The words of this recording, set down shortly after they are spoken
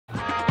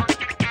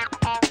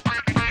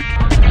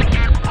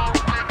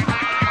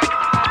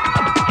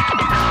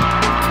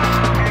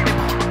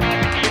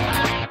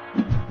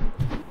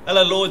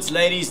Hello lords,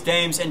 ladies,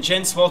 dames and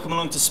gents, welcome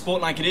along to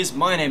Sport Like It Is.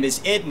 My name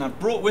is Ed and I've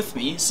brought with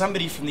me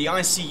somebody from the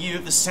ICU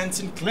of the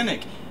Santon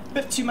Clinic. A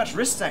bit too much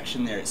wrist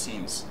action there, it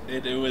seems.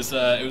 It was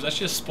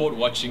actually a sport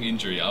watching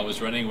injury. I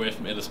was running away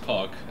from Ellis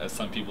Park, as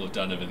some people have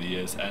done over the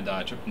years, and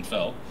I tripped and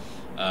fell.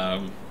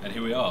 And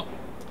here we are.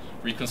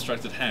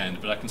 Reconstructed hand,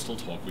 but I can still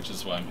talk, which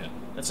is why I'm here.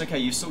 That's okay,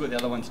 you've still got the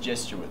other one to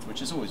gesture with,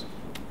 which is always...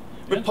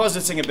 We're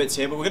positing a bit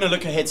here, but we're going to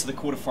look ahead to the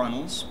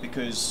quarterfinals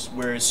because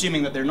we're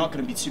assuming that there are not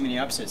going to be too many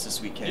upsets this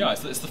weekend. Yeah,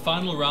 it's the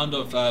final round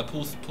of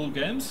pool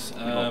games.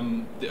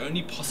 The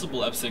only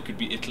possible upset could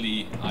be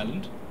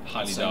Italy-Ireland.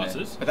 Highly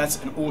doubted. But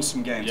that's an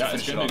awesome game to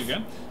finish it's going to be a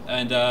good game.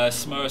 And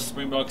Samoa,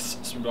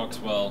 Springboks,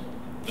 well,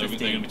 they're going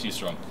to be too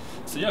strong.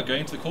 So yeah,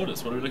 going into the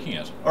quarters, what are we looking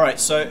at? Alright,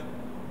 so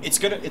it's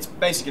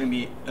basically going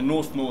to be a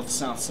north-north,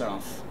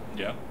 south-south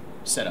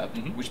setup,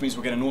 which means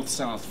we'll get a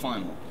north-south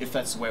final, if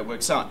that's the way it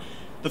works out.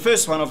 The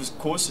first one, of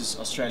course, is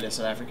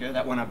Australia-South Africa.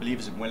 That one, I believe,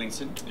 is in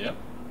Wellington. Yeah.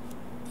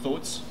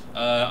 Thoughts?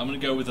 I'm going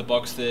to go with the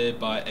Boks there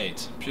by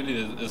 8.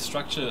 Purely the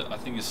structure, I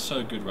think, is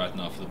so good right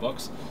now for the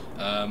Boks.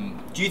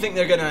 Do you think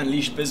they're going to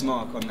unleash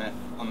Bismarck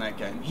on that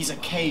game? He's a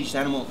caged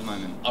animal at the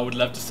moment. I would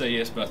love to say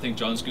yes, but I think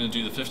John's going to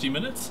do the 50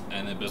 minutes,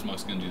 and then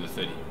Bismarck's going to do the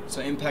 30.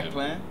 So impact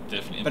player?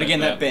 Definitely. But again,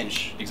 that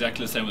bench.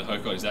 Exactly the same with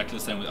Hoko, exactly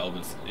the same with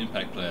Alberts.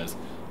 Impact players.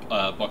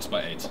 Boks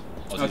by 8.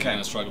 Aussies are going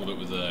to struggle a bit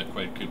with the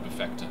Quade Cooper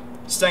factor.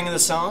 Staying in the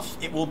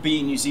south, it will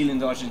be New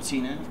Zealand,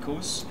 Argentina, of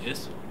course.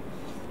 Yes.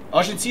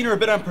 Argentina are a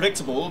bit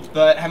unpredictable,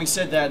 but having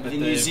said that, the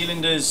New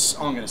Zealanders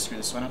aren't going to screw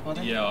this one up, are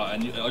they? Yeah,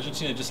 and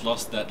Argentina just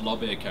lost that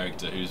Lobe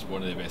character, who's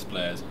one of their best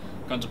players.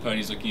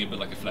 Contaponi's looking a bit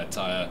like a flat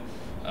tyre.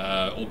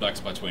 All Blacks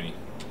by 20.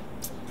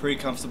 Pretty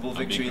comfortable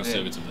victory there. I'm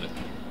being conservative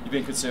there. You're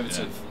being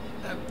conservative.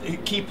 Yeah.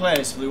 Key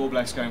players for the All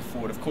Blacks going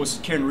forward. Of course,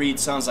 Kieran Reid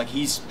sounds like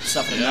he's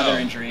suffered another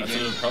injury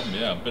again. That's a problem,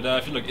 yeah. But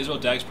if you look, Israel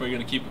Dag's probably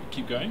going to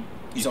keep going.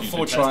 He's on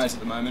 4 tries at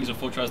the moment. He's on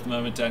 4 tries at the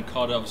moment. Dan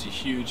Carter, obviously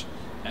huge.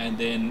 And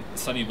then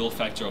Sonny Bill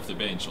factor off the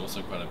bench,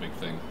 also quite a big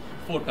thing.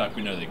 Forward pack,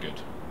 we know they're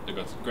good. They've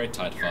got great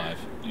tight 5.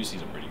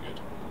 Lucy's are pretty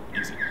good.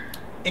 Easy.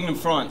 England,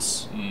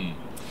 France.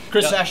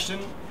 Chris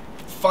Ashton,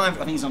 5. I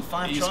think he's on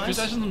 5 tries. Chris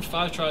Ashton's on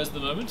 5 tries at the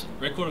moment.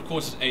 Record, of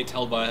course, is 8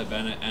 held by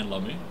Habana and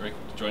Lomu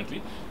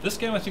jointly. This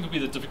game, I think, will be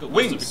the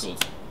most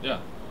difficult. Yeah.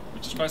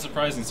 Which is quite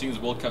surprising, seeing as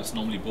World Cup's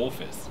normally ball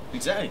fest.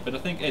 Exactly. But I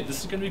think this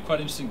is going to be quite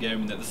an interesting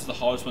game in that this is the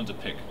hardest one to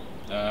pick.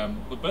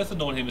 But both the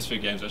Northern Hemisphere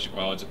games are actually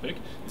quite hard to pick.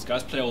 These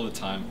guys play all the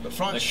time. But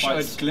France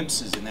showed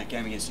glimpses in that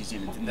game against New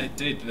Zealand, didn't they?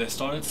 They did. They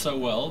started so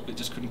well, but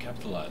just couldn't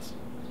capitalise.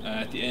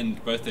 At the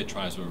end, both their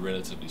tries were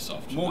relatively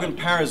soft. Morgan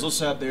Parra's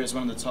also up there as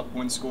one of the top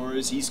point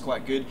scorers. He's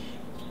quite good.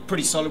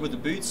 Pretty solid with the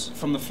boots,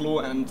 from the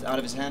floor and out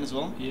of his hand as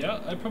well. Yeah,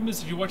 the problem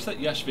is if you watch that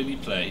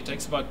Yashvili play, it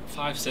takes about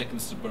 5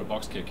 seconds to put a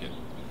box kick in.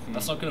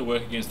 That's not going to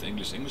work against the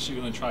English. English are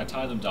going to try to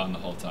tie them down the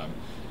whole time.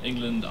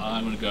 England,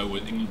 I'm going to go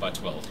with England by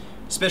 12.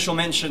 Special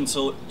mention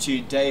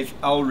to Dave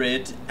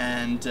Alred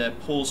and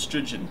Paul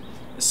Stridgeon,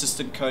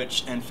 assistant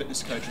coach and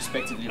fitness coach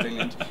respectively of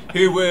England,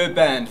 who were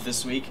banned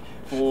this week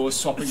for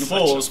swapping the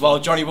balls while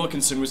Johnny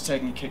Wilkinson was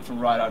taking a kick from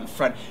right out in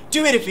front.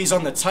 Do it if he's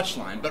on the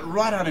touchline, but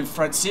right out in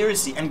front,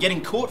 seriously, and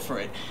getting caught for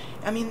it.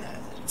 I mean,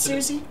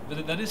 seriously?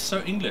 But that is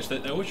so English. They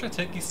always try to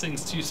take these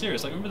things too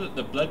serious. Like, remember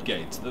the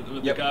Bloodgate?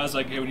 The guys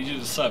like, hey, we need you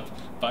to sub,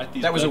 bite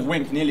these. That was a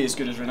wink nearly as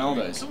good as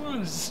Ronaldo's. Come on,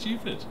 this is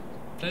stupid.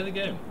 Play the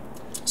game.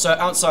 So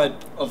outside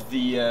of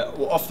the,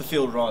 or off the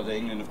field rather,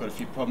 England have got a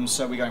few problems,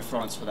 so we're going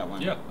France for that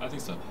one. Yeah, I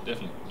think so,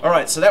 definitely.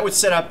 Alright, so that would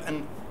set up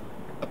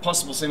a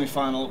possible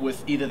semi-final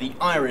with either the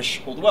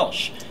Irish or the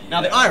Welsh.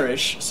 Now the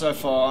Irish, so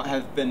far,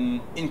 have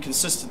been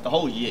inconsistent the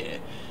whole year.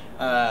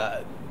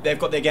 They've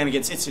got their game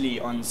against Italy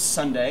on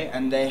Sunday,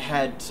 and they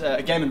had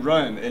a game in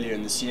Rome earlier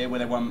in this year where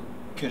they won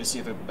courtesy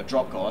of a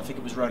drop goal. I think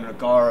it was Ronan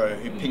O'Gara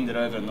who pinged it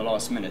over in the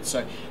last minute.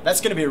 So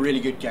that's going to be a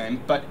really good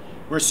game, but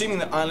we're assuming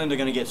that Ireland are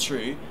going to get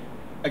through.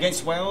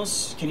 Against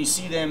Wales, can you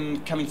see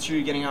them coming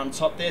through, getting out on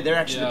top there? They're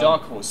actually the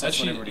dark horse. That's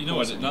actually, what everybody you know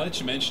what? It. Now that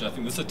you mention, I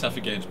think this is a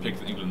tougher game to pick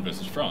than England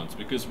versus France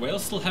because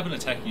Wales still have an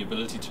attacking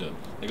ability to them.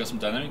 They got some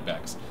dynamic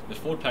backs. Their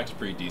forward pack's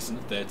pretty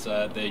decent.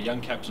 Their young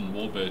captain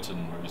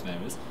Warburton, whatever his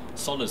name is,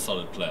 solid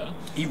player.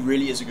 He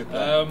really is a good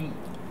player.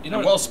 You know,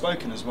 well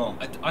spoken as well.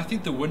 I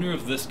think the winner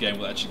of this game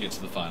will actually get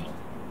to the final.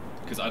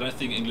 Because I don't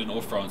think England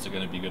or France are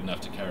going to be good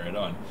enough to carry it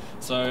on.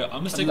 So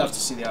I'm I'd love to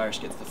see the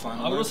Irish get to the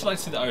final. I would also like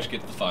to see the Irish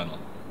get to the final.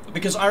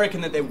 Because I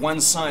reckon that they're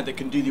one side that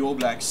can do the All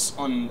Blacks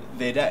on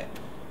their day.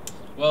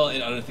 Well, I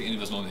don't think any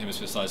of those Northern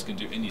Hemisphere sides can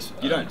do any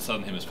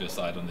Southern Hemisphere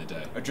side on their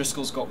day.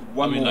 O'Driscoll's got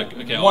one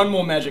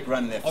more magic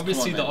run left.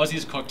 Obviously, the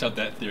Aussies cocked up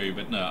that theory,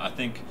 but no, I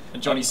think...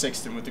 And Johnny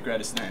Sexton with the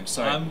greatest name.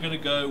 Sorry. I'm going to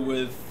go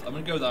with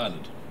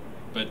Ireland,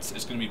 but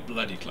it's going to be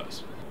bloody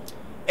close.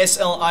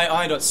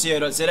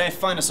 SLII.co.za.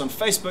 Find us on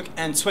Facebook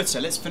and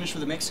Twitter. Let's finish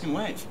with a Mexican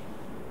wave.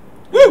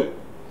 Woo!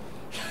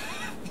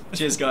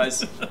 Cheers, guys.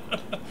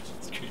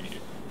 Screw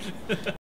you.